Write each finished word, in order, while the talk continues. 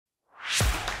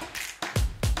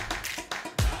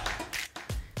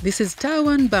This is TAU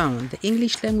Unbound, the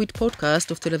English language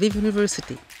podcast of Tel Aviv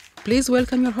University. Please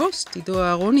welcome your host,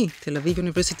 Aharoni, Tel Aviv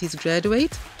University's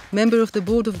graduate, member of the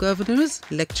Board of Governors,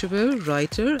 lecturer,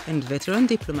 writer, and veteran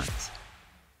diplomat.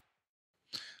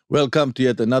 Welcome to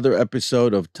yet another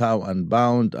episode of TAU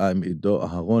Unbound. I'm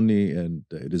Aharoni, and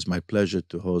it is my pleasure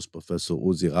to host Professor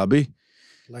Uzi Rabi.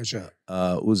 Pleasure.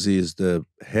 Uzi is the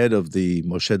head of the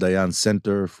Moshe Dayan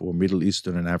Center for Middle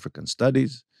Eastern and African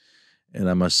Studies. And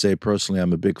I must say, personally,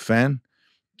 I'm a big fan.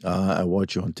 I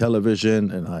watch you on television,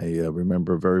 and I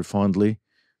remember very fondly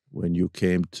when you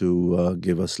came to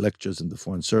give us lectures in the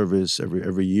Foreign Service.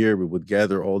 Every year, we would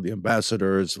gather all the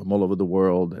ambassadors from all over the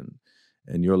world,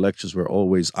 and your lectures were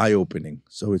always eye-opening.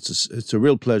 So it's a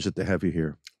real pleasure to have you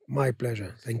here. My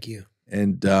pleasure. Thank you.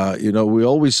 And, we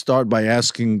always start by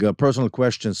asking personal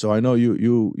questions. So I know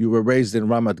you were raised in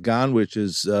Ramat Gan, which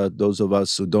is, those of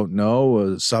us who don't know,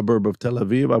 a suburb of Tel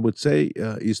Aviv, I would say,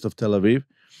 east of Tel Aviv.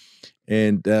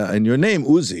 And your name,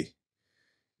 Uzi,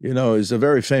 is a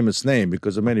very famous name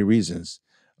because of many reasons.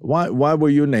 Why were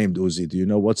you named Uzi? Do you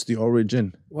know what's the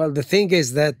origin? Well, the thing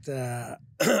is that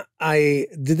I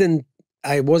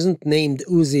wasn't named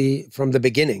Uzi from the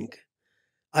beginning.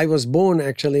 I was born,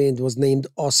 actually, and was named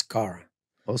Oscar.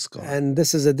 Oscar. And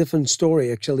this is a different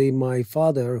story, actually. My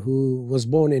father, who was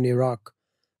born in Iraq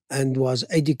and was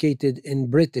educated in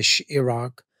British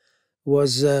Iraq,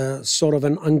 was sort of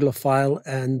an Anglophile.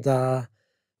 And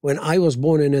when I was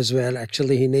born in Israel,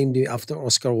 actually, he named me after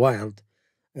Oscar Wilde.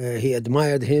 He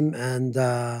admired him. And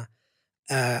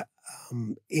I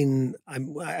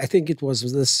think it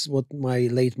was this what my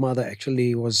late mother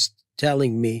actually was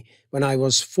telling me when I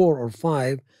was 4 or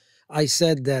 5. I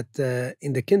said that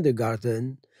in the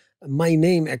kindergarten, my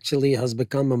name actually has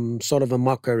become sort of a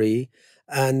mockery,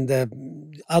 and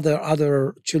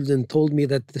other children told me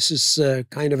that this is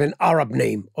kind of an Arab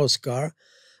name, Oscar,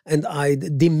 and I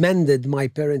demanded my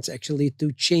parents actually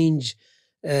to change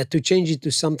it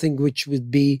to something which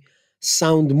would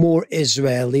sound more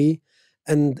Israeli.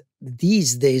 And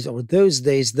these days or those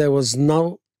days, there was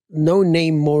no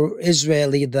name more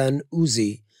Israeli than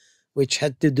Uzi, which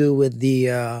had to do with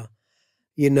the,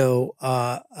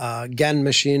 gun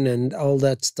machine and all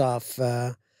that stuff.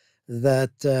 Well,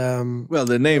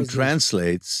 the name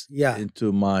translates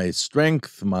into my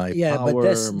strength, my power.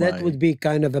 But that would be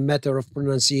kind of a matter of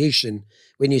pronunciation.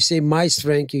 When you say my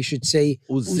strength, you should say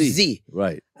Uzi.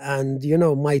 Right. And,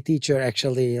 my teacher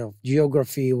actually of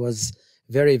geography was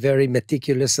very, very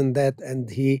meticulous in that, and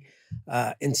he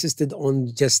insisted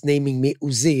on just naming me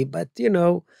Uzi. But,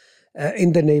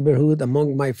 in the neighborhood,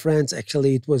 among my friends,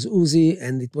 actually, it was Uzi,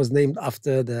 and it was named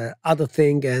after the other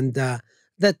thing. And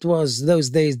that was, those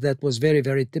days, that was very,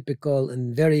 very typical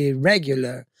and very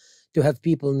regular to have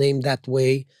people named that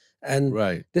way. And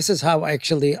This is how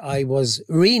actually I was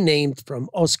renamed from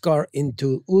Oscar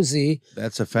into Uzi.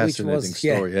 That's a fascinating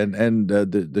story. Yeah. And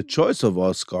the choice of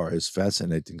Oscar is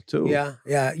fascinating too. Yeah.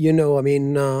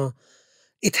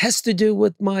 It has to do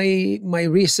with my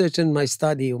research and my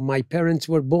study. My parents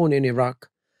were born in Iraq.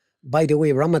 By the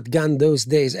way, Ramat Gan those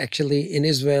days actually in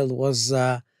Israel was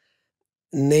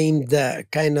named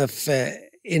kind of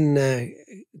in a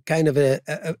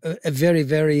very,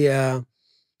 very,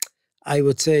 I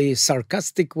would say,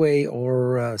 sarcastic way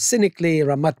or cynically,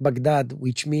 Ramat Baghdad,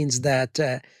 which means that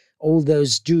all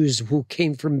those Jews who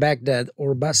came from Baghdad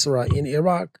or Basra in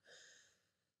Iraq,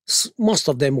 most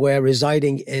of them were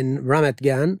residing in Ramat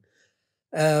Gan.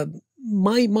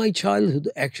 My childhood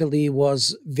actually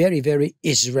was very, very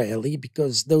Israeli,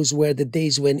 because those were the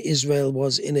days when Israel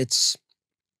was in its,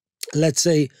 let's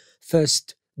say,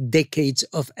 first decades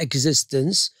of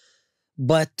existence.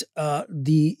 But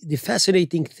the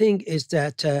fascinating thing is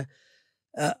that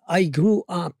I grew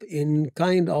up in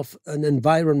kind of an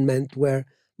environment where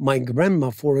my grandma,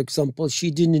 for example, she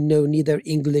didn't know neither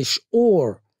English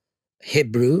or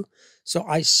Hebrew. So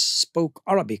I spoke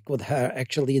Arabic with her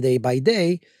actually day by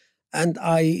day. And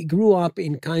I grew up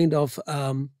in kind of,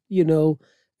 a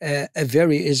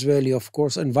very Israeli, of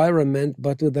course, environment,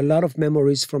 but with a lot of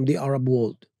memories from the Arab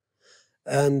world.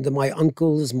 And my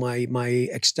uncles, my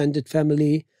extended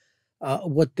family,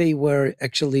 what they were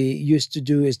actually used to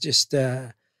do is just,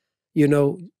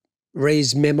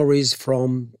 raise memories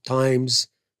from times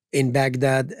in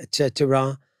Baghdad,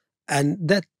 etc. And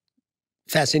that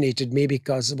fascinated me,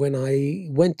 because when I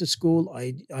went to school,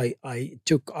 I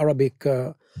took Arabic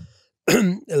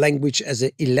language as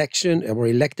an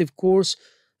elective course.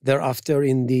 Thereafter,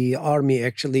 in the army,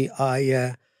 actually,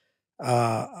 I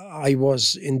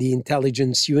was in the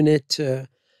intelligence unit,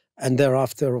 and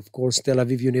thereafter, of course, Tel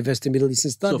Aviv University Middle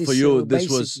Eastern Studies. So for you,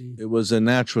 it was a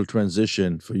natural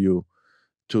transition for you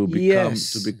to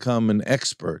Yes. become an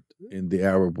expert in the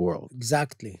Arab world.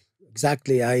 Exactly.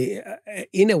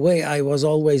 In a way, I was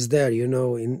always there,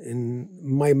 in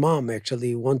my mom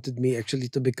actually wanted me actually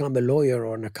to become a lawyer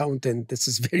or an accountant. This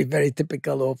is very, very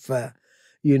typical of, I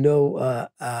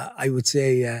would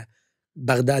say,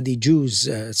 Baghdadi Jews,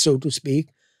 so to speak.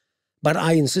 But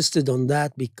I insisted on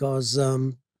that because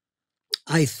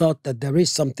I thought that there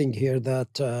is something here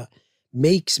that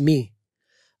makes me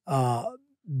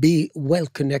be well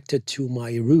connected to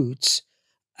my roots.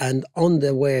 And on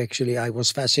the way, actually, I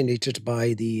was fascinated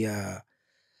by the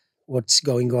what's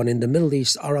going on in the Middle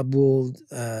East, Arab world,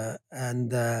 and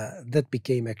that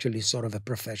became actually sort of a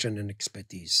profession and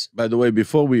expertise. By the way,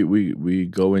 before we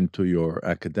go into your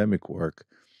academic work,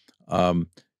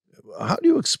 how do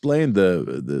you explain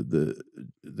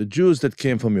the Jews that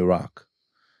came from Iraq?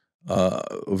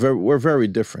 Were very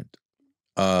different,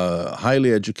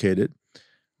 highly educated,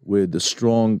 with a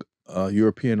strong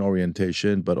European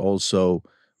orientation, but also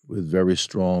with very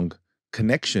strong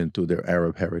connection to their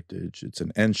Arab heritage. It's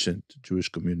an ancient Jewish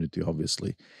community,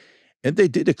 obviously, and they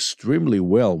did extremely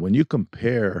well when you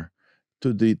compare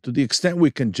to the extent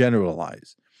we can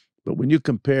generalize. But when you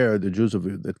compare the Jews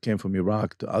that came from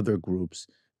Iraq to other groups,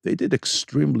 they did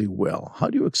extremely well. How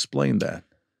do you explain that?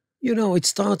 It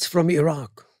starts from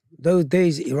Iraq. Those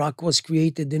days, Iraq was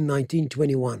created in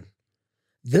 1921.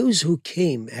 Those who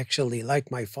came, actually,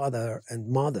 like my father and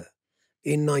mother,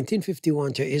 in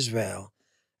 1951 to Israel,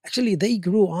 actually, they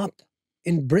grew up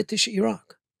in British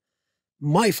Iraq.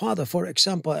 My father, for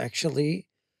example, actually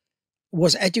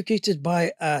was educated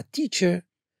by a teacher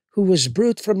who was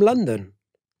brought from London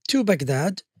to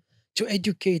Baghdad to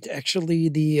educate actually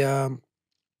the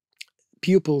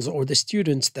pupils or the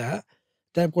students there.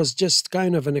 That was just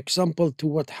kind of an example to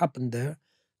what happened there.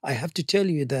 I have to tell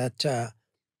you that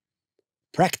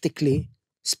practically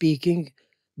speaking,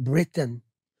 Britain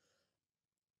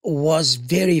was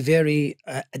very, very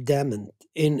adamant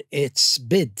in its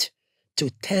bid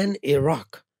to turn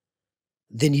Iraq,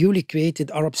 the newly created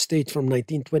Arab state from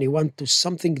 1921, to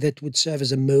something that would serve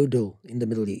as a model in the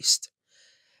Middle East.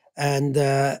 And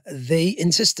they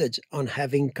insisted on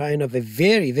having kind of a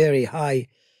very, very high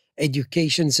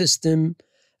education system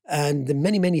and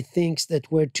many, many things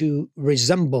that were to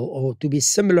resemble or to be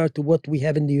similar to what we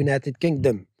have in the United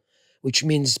Kingdom, which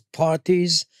means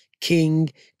parties, king,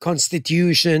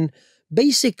 constitution.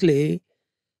 Basically,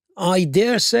 I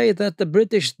dare say that the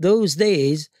British those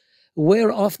days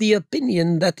were of the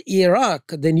opinion that Iraq,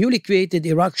 the newly created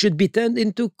Iraq, should be turned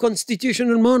into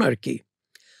constitutional monarchy.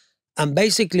 And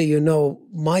basically,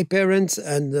 my parents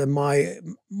and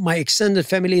my extended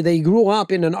family, they grew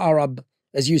up in an Arab,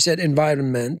 as you said,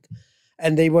 environment,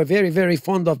 and they were very, very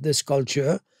fond of this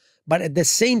culture. But at the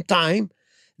same time,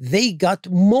 they got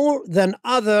more than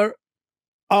other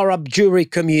Arab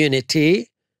Jewry community.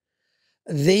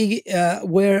 They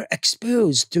were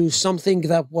exposed to something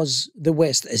that was the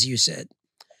West, as you said.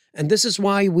 And this is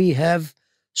why we have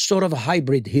sort of a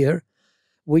hybrid here,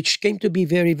 which came to be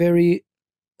very, very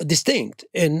distinct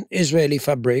in Israeli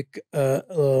fabric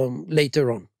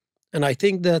later on. And I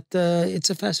think that it's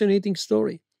a fascinating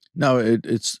story. Now,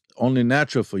 it's only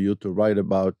natural for you to write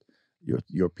about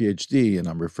your Ph.D., and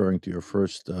I'm referring to your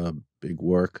first big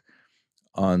work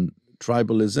on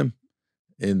tribalism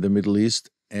in the Middle East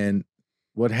and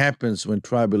what happens when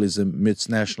tribalism meets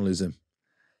nationalism.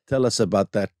 Tell us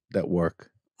about that work.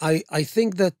 I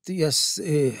think that, yes,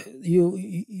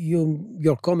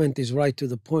 your comment is right to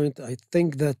the point. I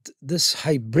think that this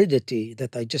hybridity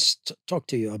that I just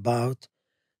talked to you about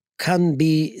can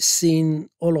be seen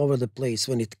all over the place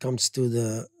when it comes to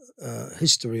the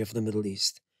history of the Middle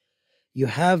East. You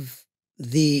have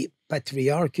the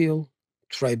patriarchal,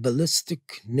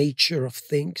 tribalistic nature of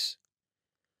things,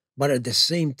 but at the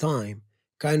same time,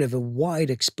 kind of a wide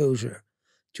exposure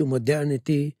to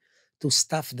modernity, to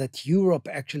stuff that Europe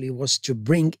actually was to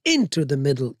bring into the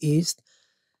Middle East.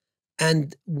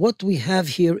 And what we have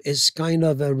here is kind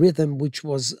of a rhythm which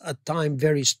was at time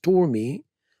very stormy,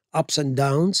 ups and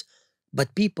downs,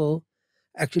 but people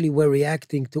actually were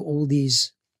reacting to all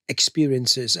these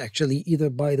experiences, actually either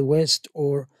by the West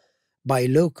or by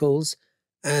locals.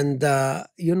 And, the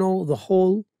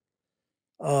whole,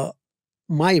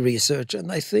 my research, and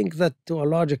I think that to a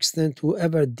large extent,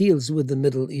 whoever deals with the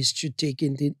Middle East should take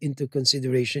into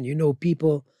consideration.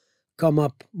 People come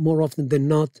up more often than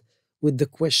not with the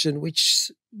question, which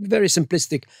is very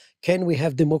simplistic, can we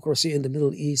have democracy in the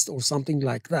Middle East or something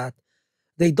like that?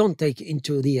 They don't take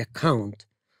into the account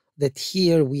that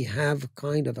here we have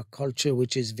kind of a culture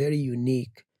which is very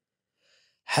unique,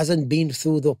 hasn't been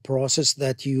through the process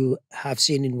that you have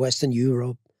seen in Western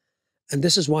Europe, And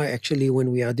this is why actually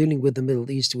when we are dealing with the Middle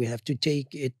East, we have to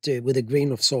take it with a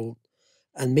grain of salt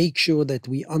and make sure that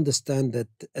we understand that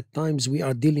at times we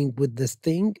are dealing with this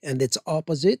thing and its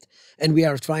opposite, and we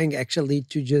are trying actually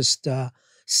to just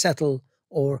settle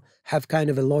or have kind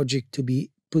of a logic to be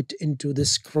put into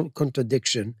this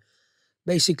contradiction.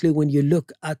 Basically, when you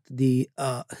look at the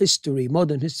history,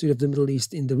 modern history of the Middle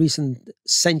East in the recent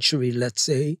century, let's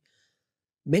say,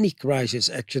 many crises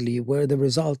actually were the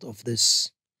result of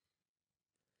this,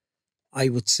 I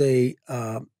would say,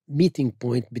 meeting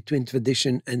point between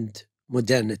tradition and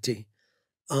modernity.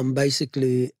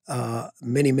 Basically,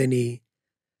 many,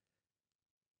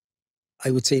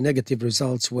 I would say, negative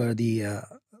results were the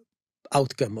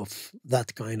outcome of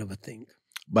that kind of a thing.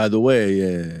 By the way,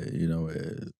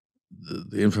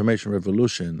 the information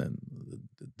revolution and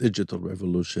the digital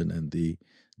revolution and the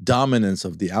dominance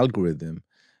of the algorithm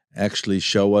actually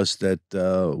show us that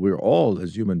we're all,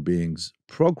 as human beings,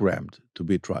 programmed to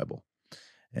be tribal.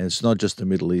 And it's not just the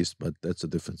Middle East, but that's a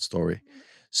different story.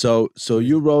 So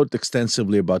you wrote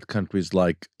extensively about countries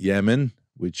like Yemen,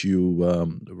 which you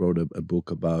wrote a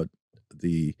book about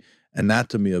the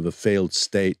anatomy of a failed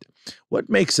state. What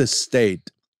makes a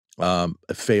state a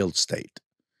failed state?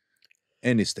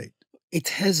 Any state? It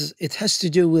has to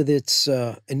do with its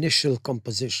initial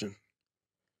composition.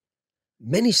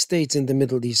 Many states in the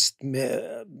Middle East,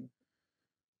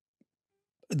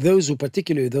 those who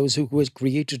were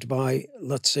created by,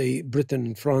 let's say, Britain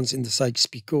and France in the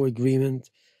Sykes-Picot Agreement,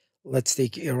 let's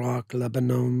take Iraq,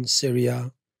 Lebanon,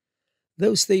 Syria.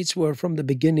 Those states were from the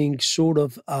beginning sort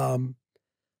of,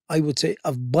 I would say,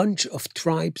 a bunch of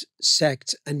tribes,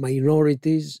 sects, and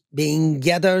minorities being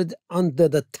gathered under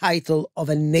the title of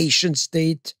a nation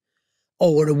state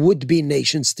or a would-be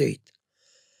nation state.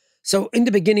 So in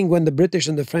the beginning, when the British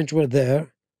and the French were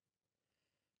there,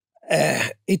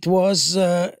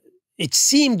 it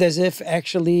seemed as if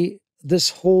actually this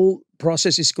whole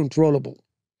process is controllable.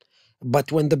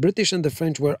 But when the British and the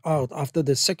French were out after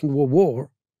the Second World War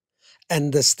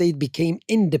and the state became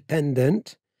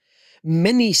independent,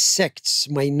 many sects,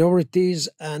 minorities,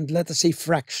 and let us say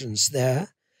fractions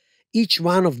there, each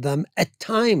one of them at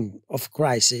time of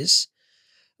crisis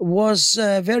was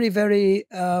very, very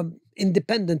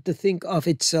independent to think of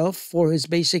itself for his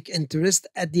basic interest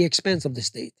at the expense of the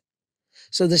state.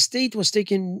 So the state was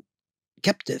taken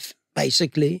captive,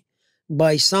 basically,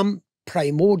 by some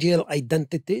primordial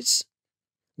identities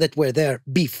that were there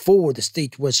before the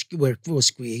state was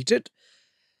created.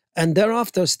 And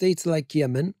thereafter, states like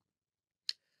Yemen,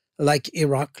 like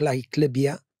Iraq, like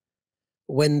Libya,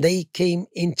 when they came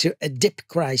into a deep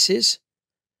crisis,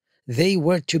 they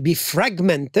were to be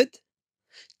fragmented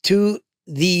to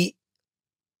the,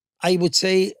 I would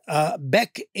say,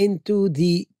 back into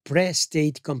the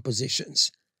pre-state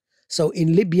compositions. So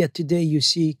in Libya today, you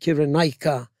see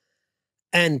Cyrenaica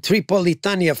and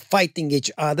Tripolitania fighting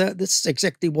each other. This is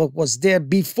exactly what was there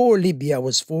before Libya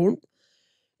was formed.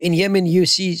 In Yemen, you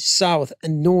see South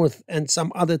and North and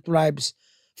some other tribes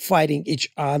fighting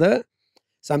each other,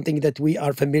 something that we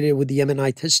are familiar with the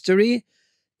Yemenite history.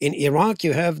 In Iraq,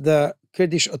 you have the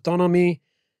Kurdish autonomy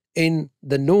in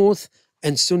the north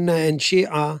and Sunni and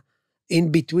Shi'a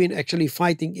in between actually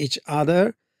fighting each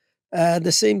other.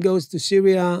 The same goes to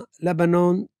Syria,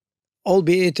 Lebanon,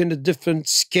 albeit in a different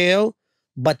scale,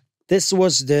 but this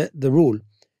was the rule.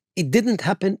 It didn't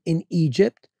happen in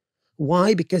Egypt.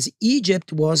 Why? Because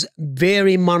Egypt was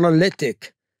very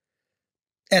monolithic,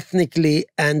 ethnically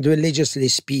and religiously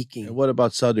speaking. And what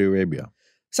about Saudi Arabia?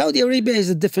 Saudi Arabia is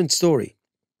a different story.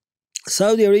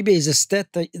 Saudi Arabia is a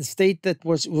state that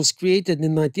was created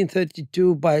in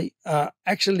 1932 by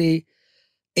actually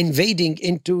invading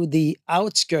into the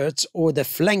outskirts or the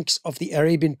flanks of the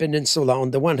Arabian Peninsula.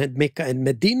 On the one hand, Mecca and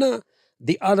Medina,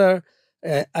 the other,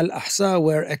 Al-Ahsa,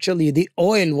 where actually the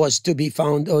oil was to be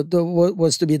found or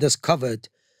was to be discovered.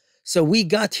 So we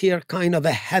got here kind of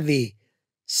a heavy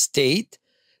state,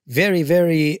 very,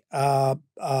 very, I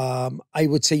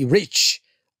would say, rich,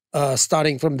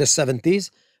 starting from the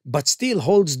 70s, but still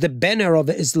holds the banner of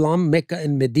Islam, Mecca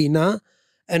and Medina,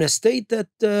 and a state that,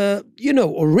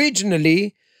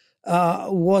 originally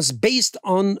was based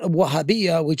on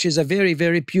Wahhabiyya, which is a very,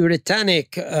 very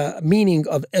puritanic meaning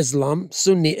of Islam,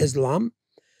 Sunni Islam.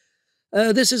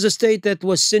 This is a state that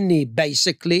was Sunni,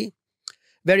 basically,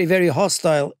 very, very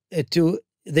hostile to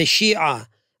the Shia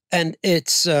and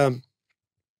its, let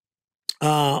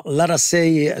us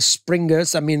say,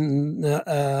 springers. I mean,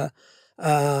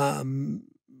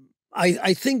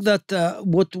 I think that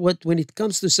when it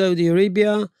comes to Saudi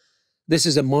Arabia, this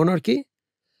is a monarchy.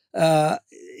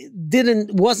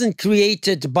 Wasn't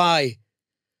created by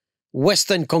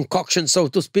Western concoction, so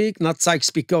to speak, not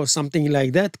Sykes-Picot or something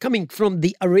like that, coming from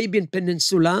the Arabian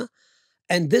Peninsula.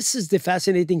 And this is the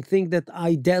fascinating thing that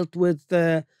I dealt with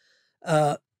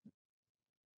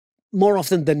more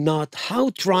often than not,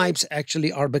 how tribes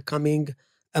actually are becoming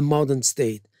a modern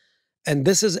state. And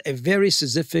this is a very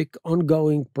specific,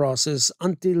 ongoing process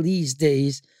until these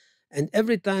days. And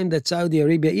every time that Saudi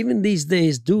Arabia, even these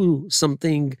days, do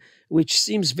something which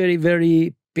seems very,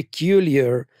 very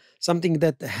peculiar, something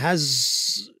that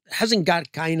hasn't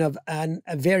got kind of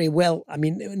a very well, I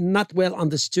mean, not well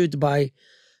understood by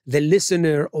the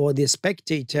listener or the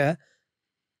spectator,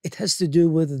 it has to do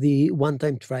with the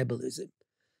one-time tribalism.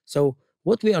 So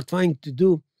what we are trying to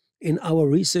do in our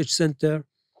research center,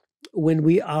 when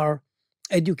we are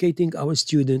educating our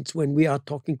students, when we are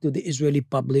talking to the Israeli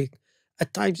public,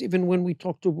 at times even when we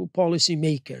talk to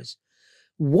policymakers,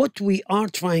 what we are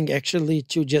trying actually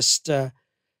to just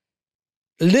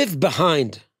live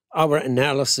behind our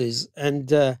analysis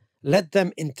and let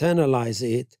them internalize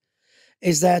it,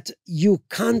 is that you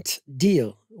can't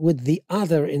deal with the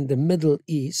other in the Middle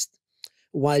East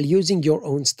while using your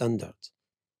own standards.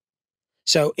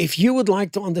 So if you would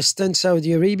like to understand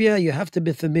Saudi Arabia, you have to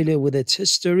be familiar with its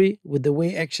history, with the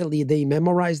way actually they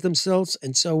memorize themselves,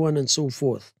 and so on and so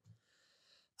forth.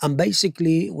 And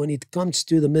basically, when it comes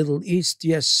to the Middle East,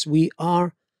 yes, we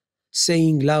are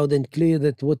saying loud and clear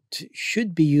that what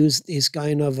should be used is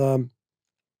kind of,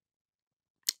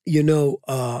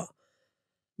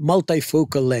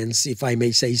 multifocal lens, if I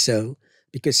may say so,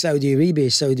 because Saudi Arabia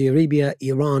is Saudi Arabia,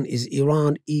 Iran is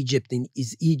Iran, Egypt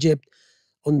is Egypt.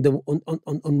 On the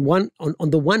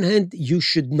one hand, you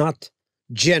should not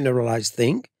generalize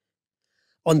things.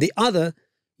 On the other,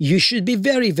 you should be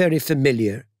very, very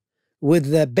familiar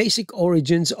with the basic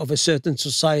origins of a certain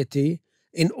society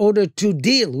in order to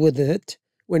deal with it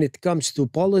when it comes to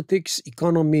politics,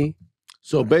 economy.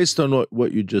 So based on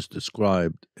what you just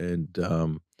described, and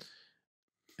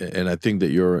I think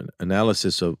that your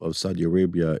analysis of Saudi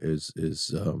Arabia is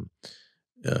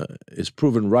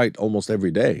proven right almost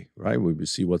every day, right? We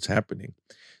see what's happening.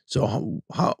 So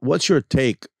what's your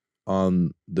take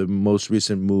on the most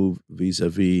recent move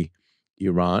vis-a-vis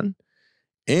Iran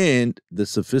and the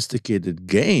sophisticated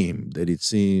game that it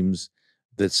seems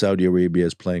that Saudi Arabia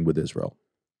is playing with Israel?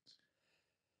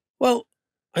 Well,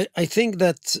 I think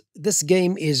that this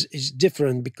game is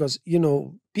different because,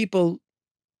 people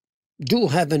do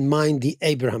have in mind the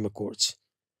Abraham Accords.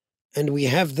 And we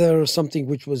have there something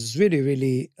which was really,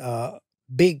 really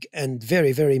big and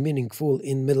very, very meaningful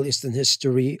in Middle Eastern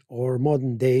history or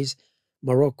modern days,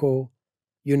 Morocco,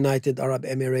 United Arab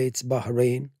Emirates,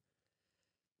 Bahrain.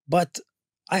 But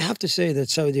I have to say that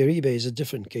Saudi Arabia is a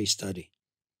different case study.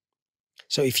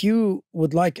 So if you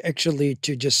would like actually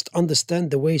to just understand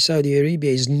the way Saudi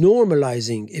Arabia is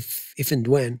normalizing, if and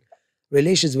when,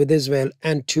 relations with Israel,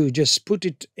 and to just put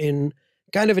it in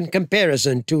kind of in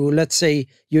comparison to, let's say,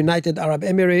 United Arab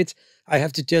Emirates, I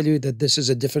have to tell you that this is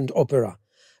a different opera.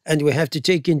 And we have to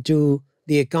take into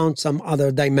the account some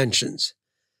other dimensions.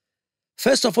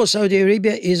 First of all, Saudi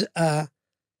Arabia is a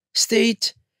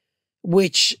state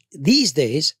which these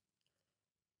days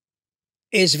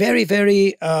is very,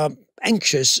 very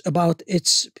anxious about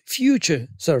its future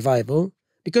survival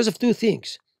because of two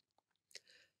things.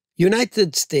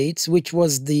 United States, which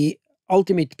was the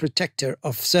ultimate protector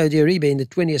of Saudi Arabia in the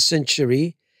 20th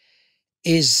century,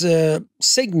 is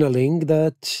signaling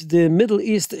that the Middle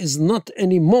East is not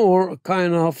anymore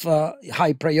kind of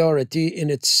high priority in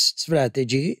its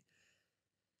strategy.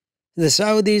 The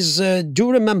Saudis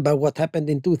do remember what happened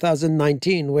in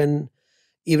 2019 when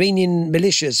Iranian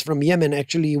militias from Yemen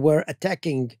actually were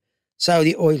attacking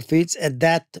Saudi oil fields, and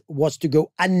that was to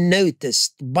go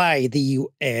unnoticed by the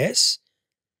US,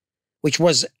 which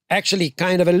was actually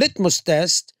kind of a litmus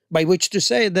test by which to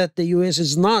say that the US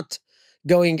is not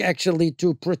going actually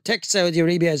to protect Saudi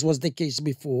Arabia as was the case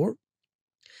before.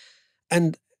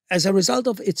 And as a result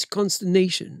of its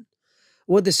consternation,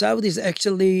 what the Saudis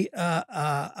actually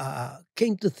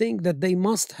came to think that they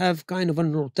must have kind of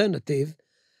an alternative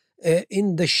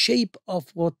in the shape of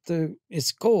what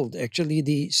is called actually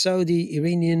the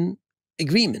Saudi-Iranian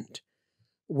agreement,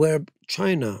 where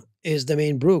China is the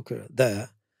main broker there,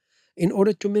 in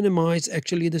order to minimize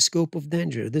actually the scope of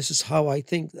danger. This is how I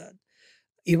think that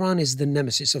Iran is the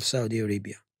nemesis of Saudi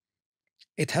Arabia.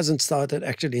 It hasn't started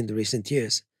actually in the recent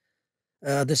years.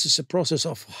 This is a process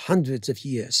of hundreds of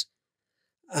years.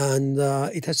 And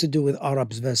it has to do with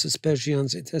Arabs versus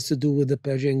Persians. It has to do with the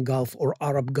Persian Gulf or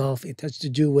Arab Gulf. It has to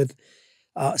do with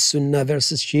Sunni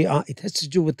versus Shi'a. It has to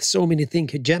do with so many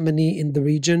things, hegemony in the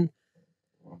region.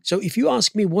 So if you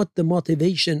ask me what the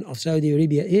motivation of Saudi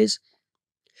Arabia is,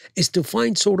 is to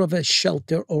find sort of a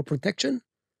shelter or protection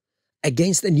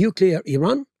against a nuclear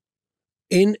Iran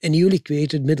in a newly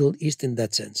created Middle East in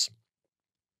that sense.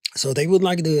 So they would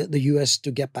like the US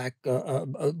to get back,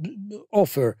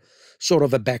 offer sort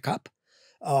of a backup,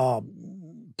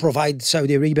 provide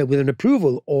Saudi Arabia with an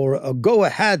approval or a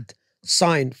go-ahead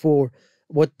sign for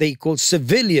what they call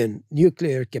civilian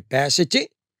nuclear capacity.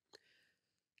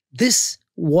 This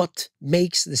what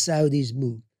makes the Saudis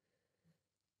move.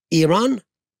 Iran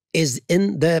is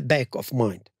in the back of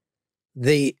mind.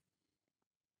 They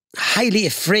highly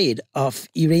afraid of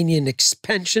Iranian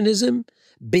expansionism,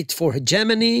 bid for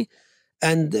hegemony,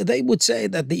 and they would say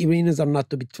that the Iranians are not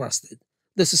to be trusted.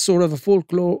 This is sort of a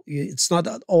folklore. It's not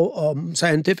all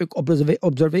scientific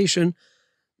observation,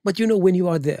 but you know, when you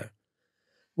are there,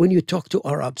 when you talk to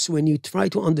Arabs, when you try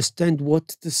to understand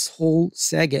what this whole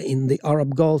saga in the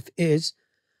Arab Gulf is,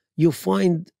 you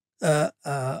find, between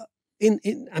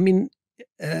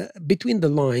the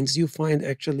lines, you find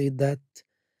actually that,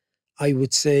 I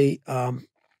would say,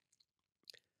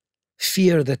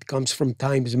 fear that comes from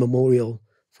times immemorial,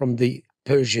 from the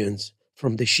Persians,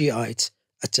 from the Shiites,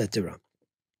 etc.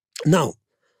 Now,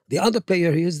 the other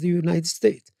player here is the United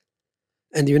States.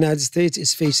 And the United States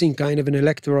is facing kind of an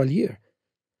electoral year.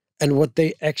 And what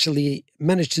they actually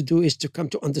managed to do is to come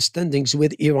to understandings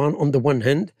with Iran on the one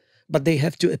hand, but they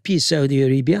have to appease Saudi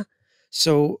Arabia.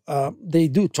 So they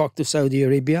do talk to Saudi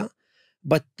Arabia.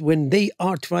 But when they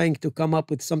are trying to come up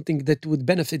with something that would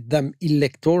benefit them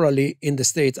electorally in the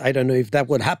States, I don't know if that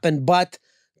would happen, but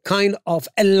kind of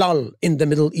a lull in the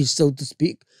Middle East, so to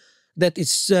speak, that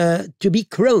is to be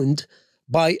crowned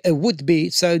by a would-be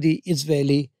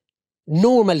Saudi-Israeli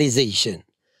normalization.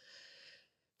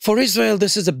 For Israel,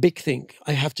 this is a big thing,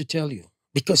 I have to tell you,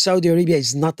 because Saudi Arabia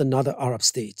is not another Arab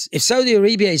state. If Saudi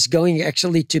Arabia is going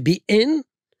actually to be in,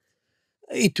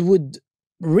 it would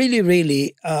really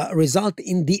result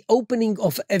in the opening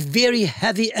of a very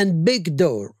heavy and big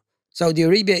door. Saudi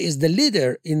Arabia is the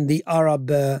leader in the Arab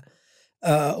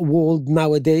world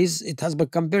nowadays. It has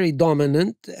become very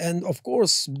dominant. And of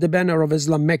course, the banner of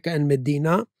Islam, Mecca and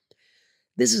Medina.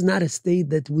 This is not a state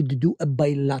that would do a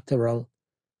bilateral,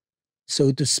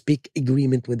 so to speak,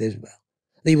 agreement with Israel.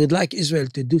 They would like Israel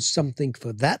to do something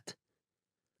for that,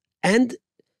 and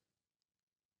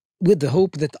with the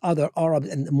hope that other Arab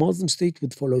and Muslim states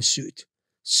would follow suit.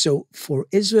 So for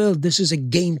Israel, this is a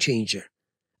game changer.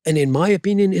 And in my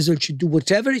opinion, Israel should do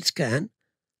whatever it can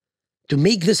to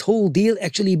make this whole deal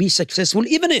actually be successful,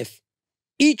 even if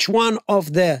each one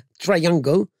of the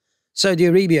triangle, Saudi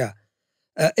Arabia,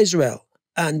 Israel,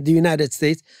 and the United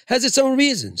States, has its own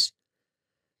reasons.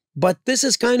 But this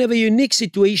is kind of a unique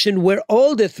situation where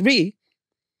all the three,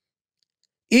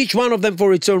 each one of them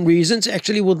for its own reasons,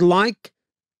 actually would like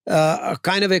a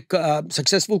kind of a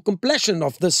successful completion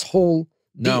of this whole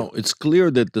deal. Now, it's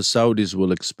clear that the Saudis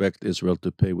will expect Israel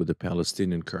to pay with the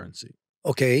Palestinian currency.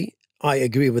 Okay, I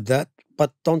agree with that.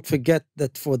 But don't forget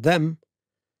that for them,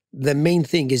 the main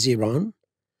thing is Iran.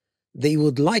 They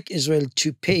would like Israel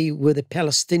to pay with a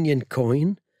Palestinian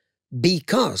coin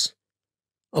because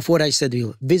of what I said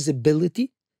earlier: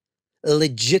 visibility,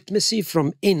 legitimacy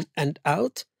from in and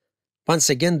out. Once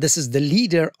again, this is the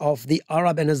leader of the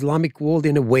Arab and Islamic world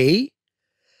in a way.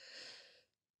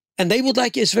 And they would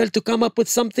like Israel to come up with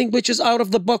something which is out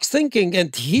of the box thinking.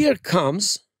 And here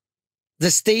comes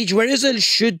the stage where Israel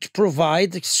should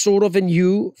provide sort of a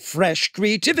new, fresh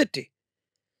creativity.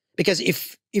 Because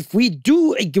if we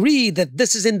do agree that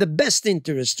this is in the best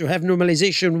interest to have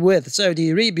normalization with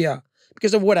Saudi Arabia,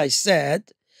 because of what I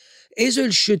said,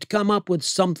 Israel should come up with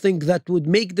something that would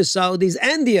make the Saudis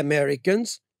and the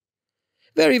Americans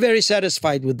very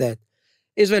satisfied with that.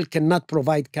 Israel cannot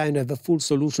provide kind of a full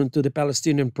solution to the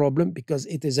Palestinian problem because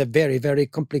it is a very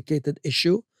complicated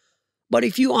issue. But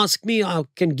if you ask me, I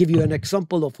can give you an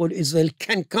example of what Israel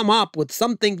can come up with,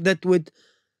 something that would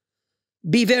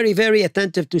be very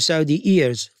attentive to Saudi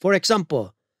ears. For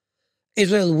example,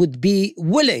 Israel would be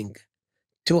willing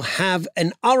to have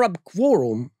an Arab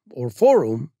quorum or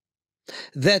forum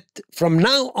that from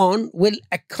now on will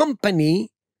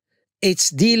accompany its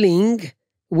dealing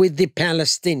with the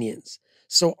Palestinians.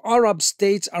 So Arab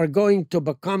states are going to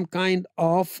become kind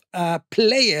of a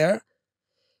player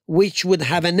which would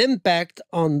have an impact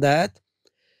on that.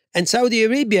 And Saudi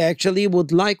Arabia actually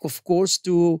would like, of course,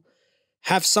 to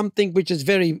have something which is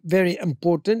very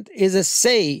important, is a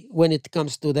say when it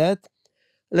comes to that.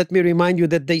 Let me remind you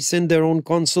that they send their own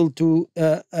consul to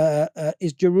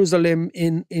Jerusalem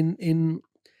in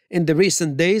the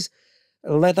recent days.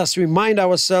 Let us remind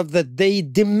ourselves that they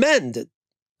demanded,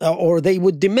 or they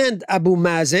would demand Abu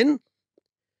Mazen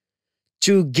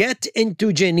to get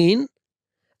into Jenin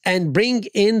and bring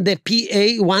in the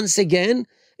PA once again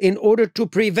in order to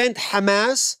prevent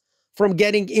Hamas from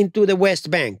getting into the West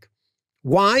Bank.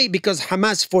 Why? Because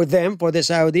Hamas for them, for the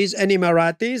Saudis and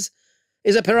Emiratis,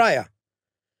 is a pariah.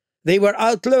 They were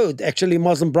outlawed, actually,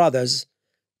 Muslim brothers,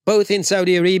 both in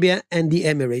Saudi Arabia and the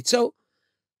Emirates. So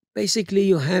basically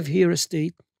you have here a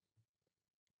state,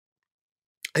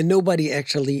 and nobody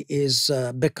actually is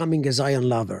becoming a Zion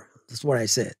lover. That's what I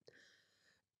said.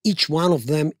 Each one of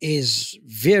them is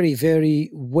very,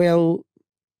 very well,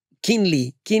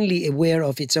 keenly aware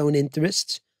of its own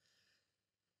interests.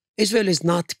 Israel is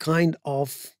not kind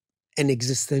of an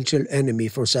existential enemy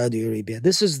for Saudi Arabia.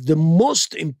 This is the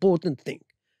most important thing.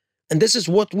 And this is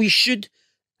what we should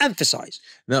emphasize.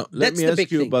 Now, let me ask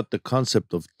you about the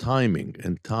concept of timing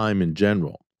and time in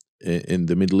general in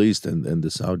the Middle East and the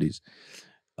Saudis.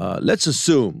 Let's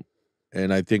assume,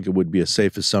 and I think it would be a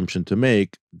safe assumption to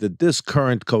make, that this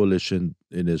current coalition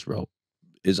in Israel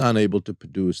is unable to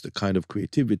produce the kind of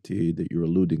creativity that you're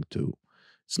alluding to.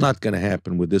 It's not going to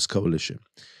happen with this coalition.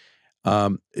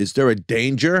 Is there a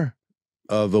danger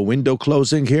of a window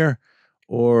closing here,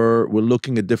 or we're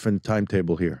looking at a different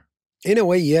timetable here? In a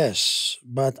way, yes.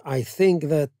 But I think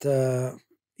that,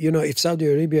 if Saudi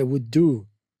Arabia would do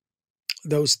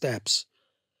those steps,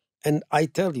 and I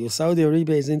tell you, Saudi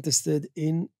Arabia is interested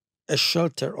in a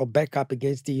shelter or backup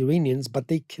against the Iranians, but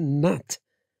they cannot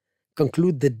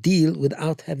conclude the deal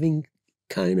without having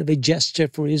kind of a gesture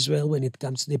for Israel when it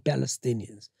comes to the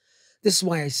Palestinians. This is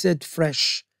why I said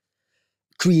fresh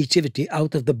creativity,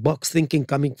 out of the box thinking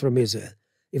coming from Israel.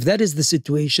 If that is the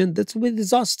situation, that's a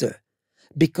disaster,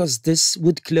 because this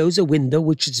would close a window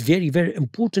which is very, very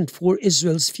important for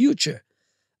Israel's future.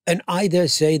 And I dare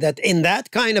say that in that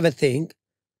kind of a thing,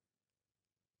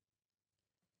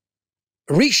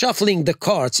 reshuffling the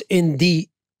cards in the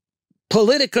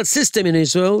political system in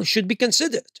Israel should be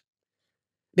considered.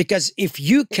 Because if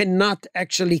you cannot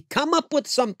actually come up with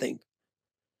something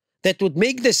that would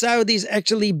make the Saudis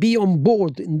actually be on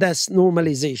board in this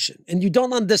normalization, and you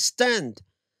don't understand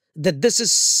that this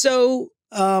is so,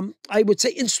 I would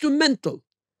say, instrumental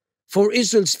for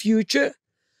Israel's future,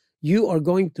 you are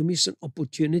going to miss an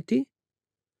opportunity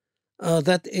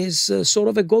that is sort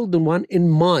of a golden one in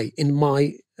my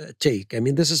take. I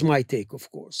mean, this is my take,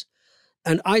 of course.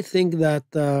 And I think that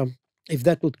if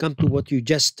that would come to what you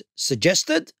just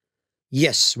suggested,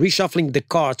 yes, reshuffling the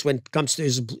cards when it comes to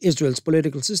Israel's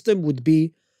political system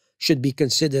should be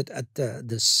considered at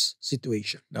this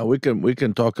situation. Now we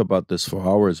can talk about this for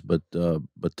hours, but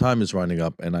time is running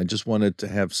up, and I just wanted to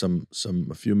have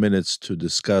a few minutes to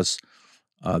discuss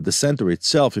the center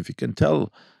itself. If you can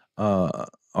tell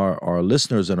our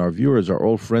listeners and our viewers are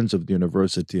all friends of the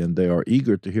university, and they are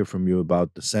eager to hear from you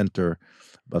about the center,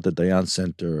 about the Dayan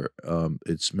Center,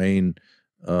 its main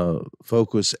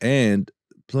focus and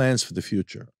plans for the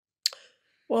future.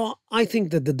 Well, I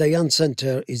think that the Dayan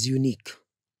Center is unique.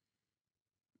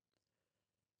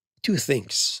 Two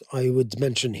things I would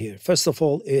mention here. First of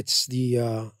all, it's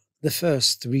the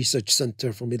first research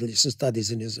center for Middle Eastern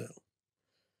studies in Israel.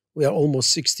 We are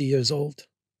almost 60 years old.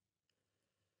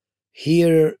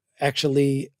 Here,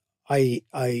 actually, I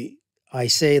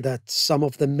say that some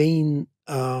of the main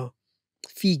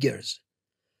figures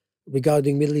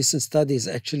regarding Middle Eastern studies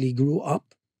actually grew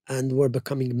up and were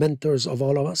becoming mentors of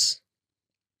all of us.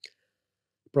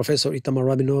 Professor Itamar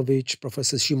Rabinovich,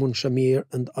 Professor Shimon Shamir,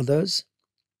 and others.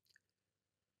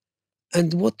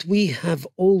 And what we have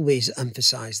always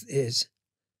emphasized is,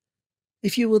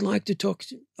 if you would like to talk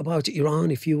about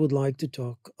Iran, if you would like to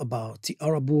talk about the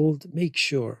Arab world, make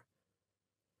sure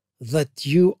that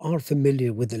you are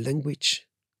familiar with the language,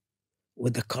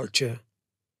 with the culture,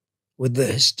 with the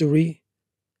history,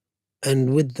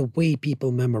 and with the way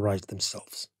people memorize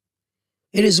themselves.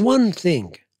 It is one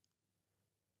thing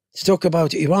to talk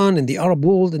about Iran and the Arab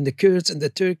world and the Kurds and the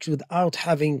Turks without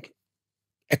having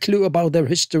a clue about their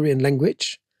history and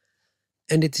language.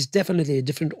 And it is definitely a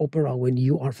different opera when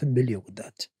you are familiar with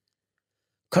that.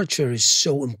 Culture is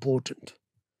so important,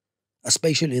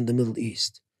 especially in the Middle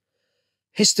East.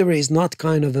 History is not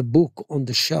kind of a book on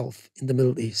the shelf in the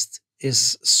Middle East.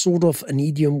 It's sort of an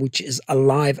idiom which is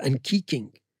alive and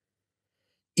kicking.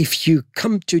 If you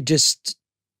come to just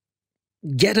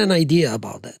get an idea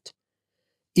about that,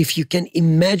 if you can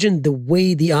imagine the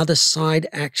way the other side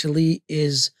actually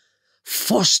is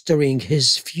fostering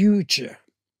his future,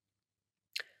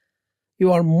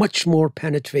 you are much more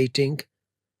penetrating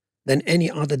than any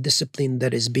other discipline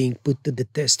that is being put to the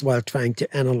test while trying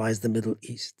to analyze the Middle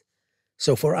East.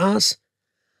 So for us,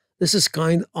 this is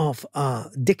kind of a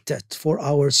diktat for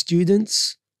our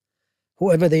students,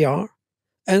 whoever they are,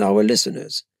 and our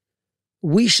listeners.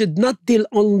 we should not deal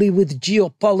only with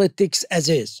geopolitics as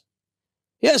is.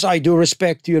 Yes, I do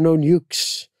respect,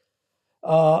 nukes,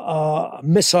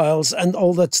 missiles and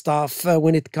all that stuff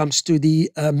when it comes to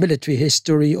the military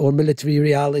history or military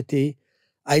reality.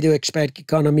 I do expect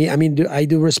economy. I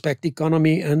do respect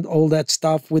economy and all that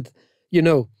stuff with,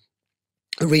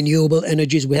 renewable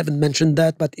energies. We haven't mentioned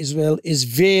that, but Israel is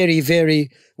very,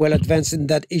 very well advanced in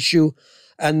that issue.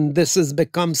 And this has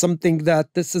becoming something that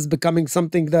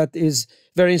is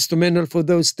very instrumental for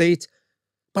those states.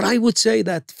 But I would say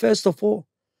that, first of all,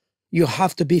 you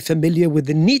have to be familiar with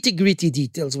the nitty-gritty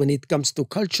details when it comes to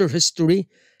culture, history,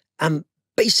 and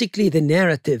basically the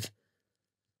narrative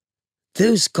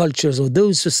those cultures or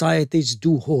those societies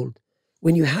do hold.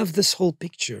 When you have this whole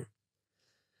picture,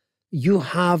 you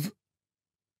have,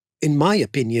 in my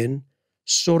opinion,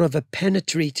 sort of a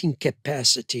penetrating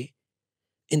capacity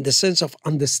in the sense of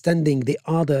understanding the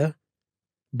other,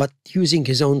 but using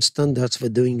his own standards for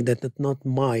doing that, not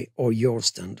my or your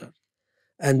standard.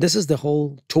 And this is the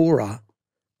whole Torah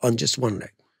on just one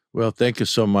leg. Well, thank you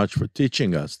so much for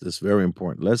teaching us this very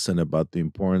important lesson about the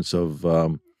importance of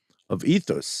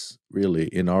ethos, really,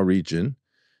 in our region.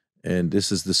 And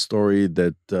this is the story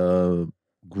that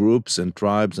groups and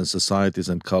tribes and societies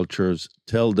and cultures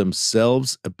tell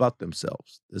themselves about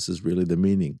themselves. This is really the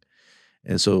meaning.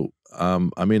 And so,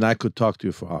 I could talk to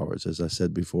you for hours, as I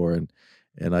said before,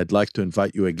 and I'd like to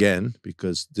invite you again,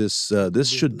 because this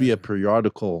should be a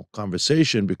periodical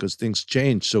conversation, because things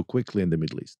change so quickly in the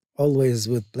Middle East. Always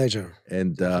with pleasure.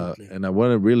 And I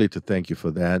wanted really to thank you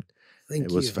for that. Thank you.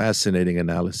 It was fascinating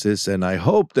analysis, and I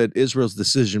hope that Israel's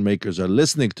decision makers are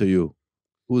listening to you.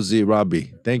 Uzi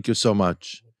Rabi, thank you so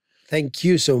much. Thank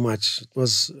you so much. It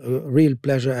was a real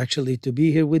pleasure actually to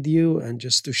be here with you and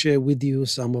just to share with you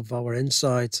some of our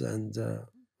insights and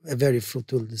a very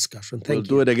fruitful discussion. Thank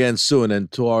you. We'll do it again soon.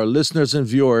 And to our listeners and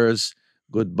viewers,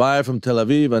 goodbye from Tel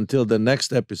Aviv until the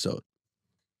next episode.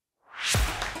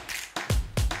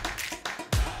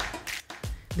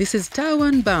 This is TAU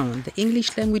Unbound, the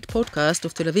English language podcast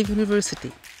of Tel Aviv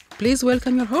University. Please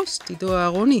welcome your host,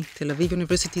 Aharoni, Tel Aviv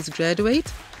University's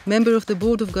graduate, member of the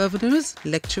Board of Governors,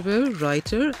 lecturer,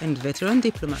 writer, and veteran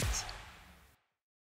diplomat.